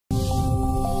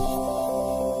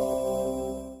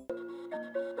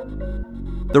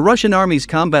The Russian army's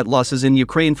combat losses in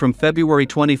Ukraine from February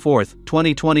 24,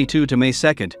 2022 to May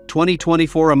 2,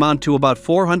 2024 amount to about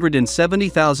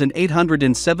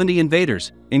 470,870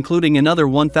 invaders, including another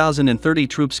 1,030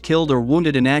 troops killed or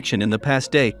wounded in action in the past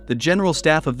day, the General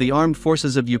Staff of the Armed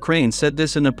Forces of Ukraine said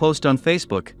this in a post on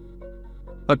Facebook.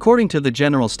 According to the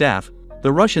General Staff,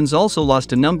 the Russians also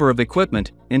lost a number of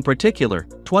equipment, in particular,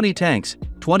 20 tanks,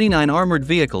 29 armored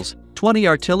vehicles, 20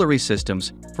 artillery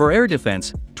systems, for air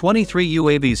defense, 23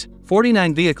 UAVs,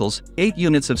 49 vehicles, 8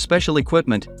 units of special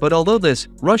equipment. But although this,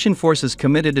 Russian forces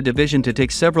committed a division to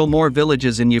take several more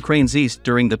villages in Ukraine's east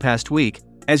during the past week,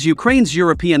 as Ukraine's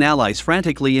European allies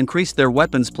frantically increased their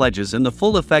weapons pledges and the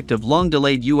full effect of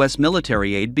long-delayed US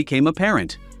military aid became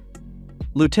apparent.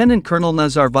 Lieutenant Colonel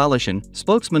Nazar Voloshyn,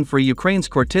 spokesman for Ukraine's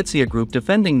Khortytsia group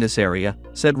defending this area,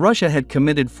 said Russia had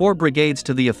committed 4 brigades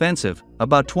to the offensive,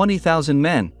 about 20,000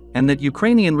 men, and that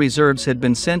Ukrainian reserves had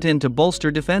been sent in to bolster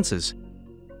defenses.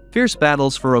 Fierce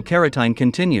battles for Ocheretyne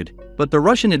continued, but the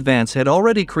Russian advance had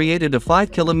already created a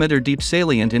 5-kilometre-deep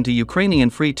salient into Ukrainian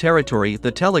Free Territory.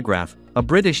 The Telegraph, a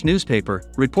British newspaper,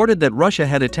 reported that Russia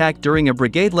had attacked during a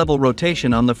brigade-level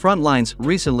rotation on the front lines.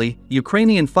 Recently,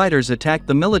 Ukrainian fighters attacked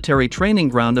the military training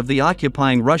ground of the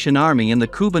occupying Russian army in the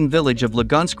Kuban village of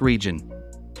Lugansk region.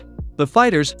 The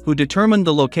fighters, who determined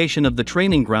the location of the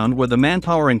training ground where the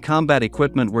manpower and combat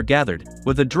equipment were gathered,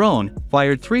 with a drone,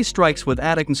 fired 3 strikes with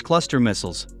ATACMS cluster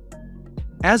missiles.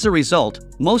 As a result,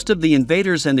 most of the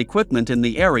invaders and equipment in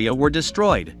the area were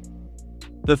destroyed.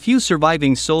 The few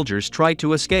surviving soldiers tried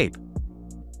to escape.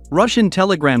 Russian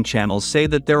telegram channels say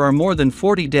that there are more than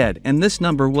 40 dead and this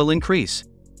number will increase.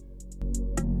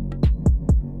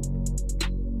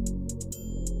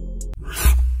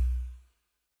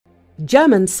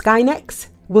 German Skynex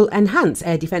will enhance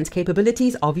air defense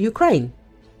capabilities of Ukraine.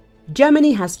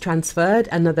 Germany has transferred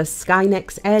another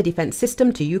Skynex air defense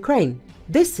system to Ukraine.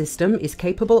 This system is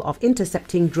capable of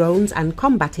intercepting drones and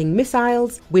combating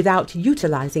missiles without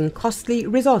utilizing costly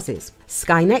resources.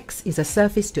 Skynex is a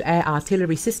surface-to-air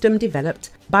artillery system developed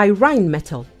by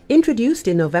Rheinmetall. Introduced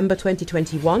in November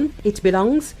 2021, it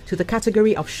belongs to the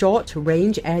category of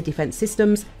short-range air defense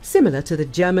systems similar to the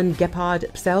German Gepard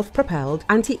self-propelled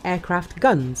anti-aircraft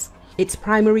guns. Its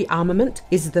primary armament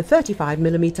is the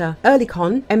 35mm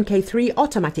Oerlikon Mk3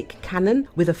 automatic cannon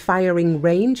with a firing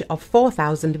range of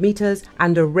 4,000 meters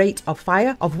and a rate of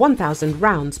fire of 1,000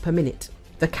 rounds per minute.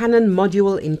 The cannon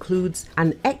module includes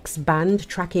an X-band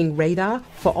tracking radar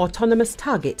for autonomous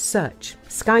target search.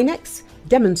 Skynex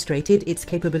demonstrated its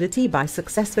capability by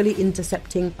successfully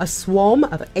intercepting a swarm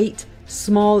of 8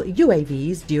 small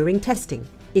UAVs during testing.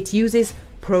 It uses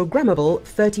programmable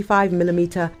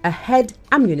 35mm ahead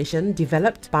ammunition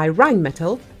developed by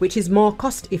Rheinmetall, which is more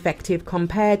cost-effective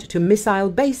compared to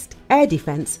missile-based air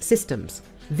defense systems.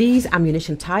 These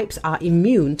ammunition types are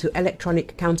immune to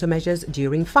electronic countermeasures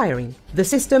during firing. The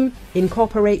system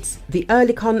incorporates the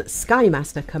Oerlikon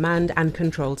Skymaster command and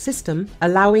control system,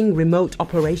 allowing remote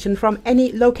operation from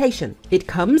any location. It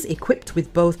comes equipped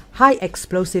with both high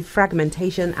explosive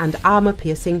fragmentation and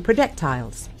armor-piercing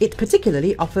projectiles. It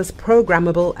particularly offers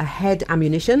programmable ahead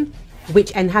ammunition,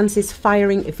 which enhances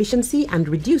firing efficiency and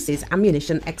reduces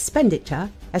ammunition expenditure,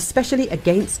 especially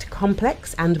against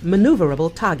complex and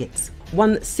maneuverable targets.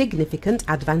 One significant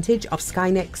advantage of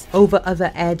Skynex over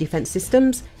other air defense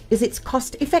systems is its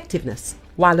cost effectiveness.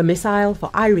 While a missile for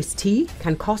IRIS-T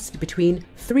can cost between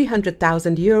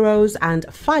 €300,000 and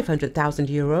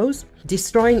 €500,000,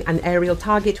 destroying an aerial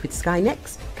target with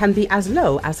Skynex can be as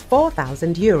low as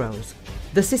 €4,000.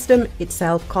 The system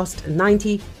itself cost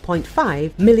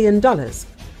 $90.5 million.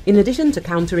 In addition to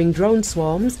countering drone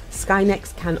swarms,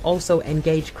 Skynex can also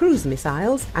engage cruise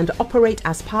missiles and operate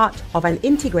as part of an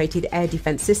integrated air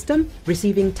defense system,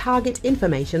 receiving target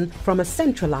information from a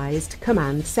centralized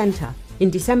command center. In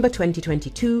December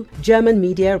 2022, German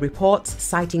media reports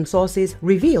citing sources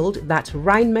revealed that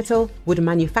Rheinmetall would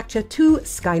manufacture 2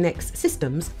 Skynex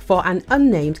systems for an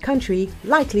unnamed country,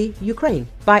 likely Ukraine.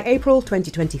 By April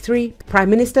 2023,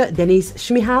 Prime Minister Denis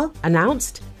Shmyhal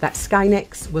announced that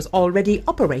Skynex was already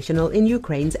operational in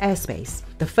Ukraine's airspace.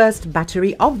 The first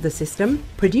battery of the system,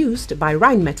 produced by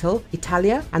Rheinmetall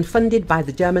Italia and funded by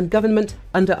the German government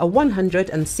under a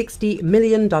 $160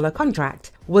 million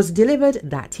contract, was delivered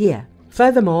that year.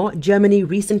 Furthermore, Germany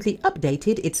recently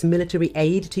updated its military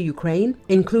aid to Ukraine,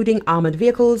 including armored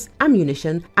vehicles,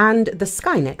 ammunition, and the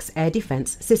Skynex air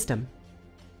defense system.